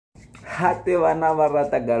Hate bana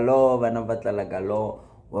barata Galore, bana batla Galore.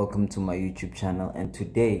 Welcome to my YouTube channel, and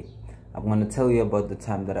today I'm going to tell you about the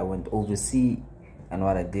time that I went overseas and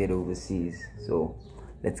what I did overseas. So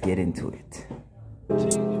let's get into it. I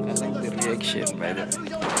like the reaction, by the way.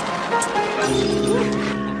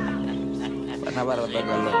 Bana barata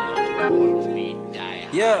Galore.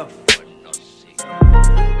 Yeah.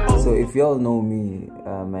 So if y'all know me,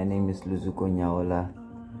 my name is Luzuko Nyaola.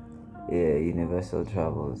 Yeah, Universal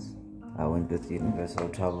Travels. I went with Universal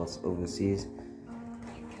Travels overseas.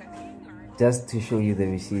 Just to show you the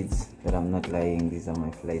receipts that I'm not lying. These are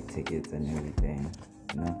my flight tickets and everything,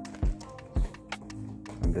 you know.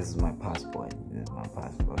 And this is my passport. This is my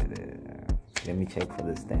passport. Let me check for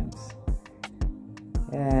the stamps.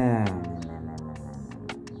 Yeah,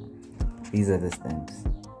 these are the stamps.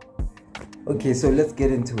 Okay, so let's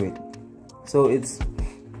get into it. So it's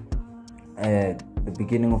the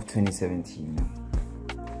beginning of 2017.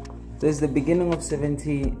 So it's the beginning of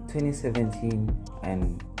 2017,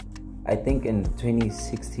 and I think in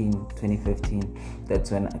 2016, 2015, that's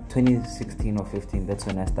when 2016 or 15, that's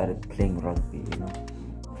when I started playing rugby, you know.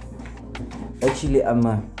 Actually, I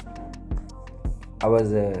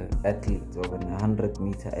was a athlete, a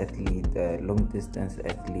 100-meter athlete, long distance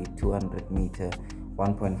athlete, 200-meter,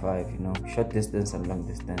 1.5, you know, short distance and long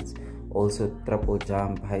distance, also triple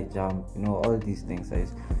jump, high jump, you know, all these things.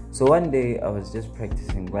 So one day I was just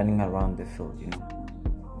practicing running around the field, you know.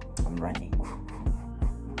 I'm running.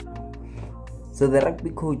 So the rugby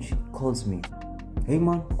coach calls me, "Hey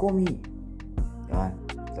man, call me." Yeah.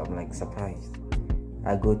 So I'm like surprised.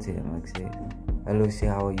 I go to him, like say, "Hello, say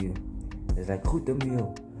how are you?" He's like, "Goed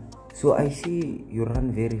meal." So I see you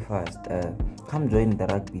run very fast. Come join the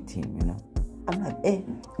rugby team, you know. I'm like,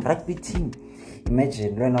 rugby team.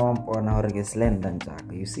 Imagine when I'm on our land and Jack.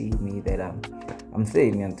 You see me that I'm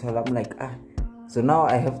saying until I'm like, so now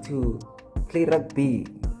I have to play rugby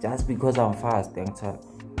just because I'm fast, young child.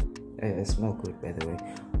 I smell good, by the way.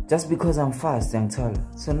 Just because I'm fast, young child.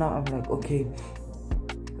 So now I'm like, okay,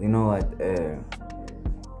 you know what?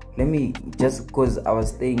 Let me, just because I was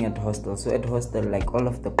staying at hostel. So at hostel, like all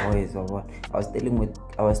of the boys or what, I was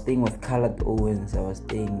staying with colored Owens. I was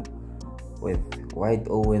staying with white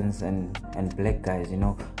Owens and black guys, you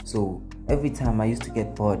know. So every time I used to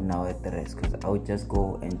get bored now at the rest, because I would just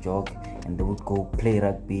go and jog, and they would go play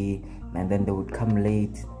rugby, and then they would come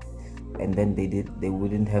late, and then they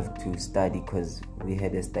wouldn't have to study because we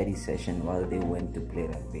had a study session while they went to play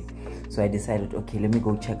rugby. So I decided, okay, let me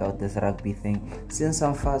go check out this rugby thing. Since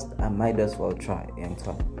I'm fast, I might as well try.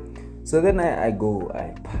 So then I go,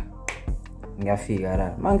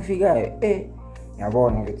 ngafika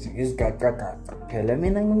yabona ukuthi isigaqa phela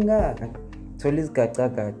mina ngingaka thola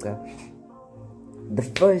isigaqa. The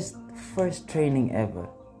first training ever,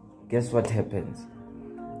 guess what happens?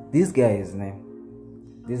 These guys,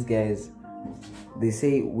 they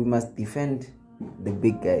say we must defend the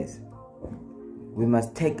big guys, we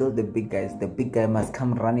must tackle the big guys. The big guy must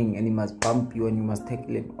come running and he must bump you and you must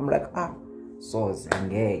tackle him. I'm like, so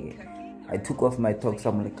I took off my talks.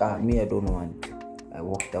 I'm like, me, I don't want. I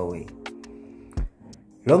walked away.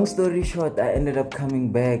 Long story short, I ended up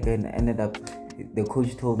coming back and the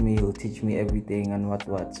coach told me he'll teach me everything and what.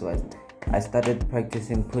 So I started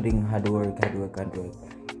practicing, putting hard work.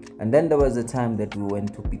 And then there was a time that we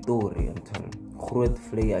went to Pitori and Groot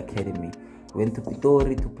Flay Academy. We went to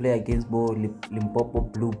Pitori to play against Limpopo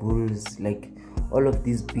Blue Bulls, like all of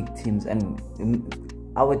these big teams. And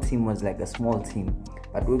our team was like a small team,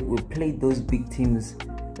 but we played those big teams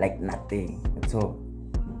like nothing. So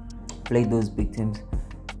played those big teams.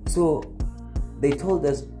 So they told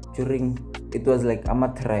us it was like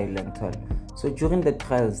a trial and all. So during the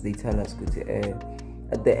trials, they tell us,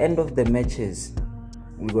 at the end of the matches,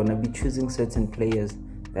 we're gonna be choosing certain players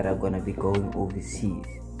that are gonna be going overseas.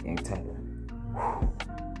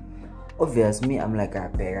 Obviously, me, I'm like,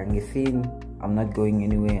 I'm not going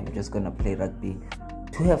anywhere. I'm just gonna play rugby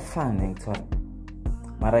to have fun.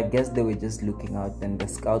 But I guess they were just looking out, and the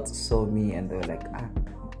scouts saw me, and they were like,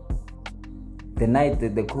 The night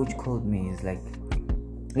that the coach called me,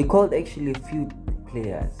 he called actually a few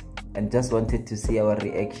players and just wanted to see our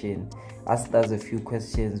reaction. Asked us a few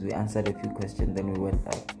questions, we answered a few questions, then we went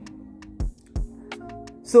out.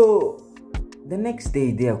 So the next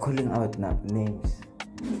day they are calling out names.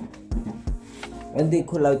 When they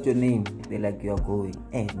call out your name, they're like, you are going.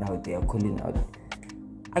 Now they are calling out.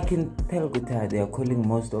 I can tell they are calling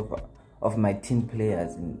most of my team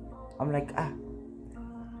players, and I'm like,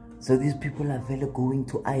 so these people are really going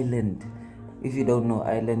to Ireland. If you don't know,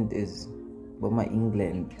 Ireland is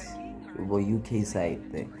England or UK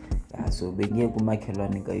side. yeah, so bengiye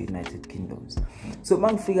kumakhelwane ka-United Kingdoms. So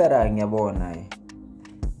mangifika la ngiyabona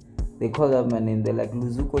they call up my name, they're like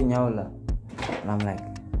Luzuko Nyaula, and I'm like,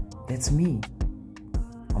 that's me,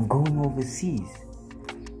 I'm going overseas.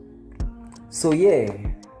 So yeah,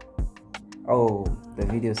 oh, the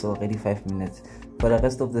video is already 5 minutes. For the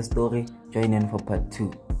rest of the story, join in for part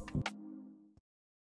 2.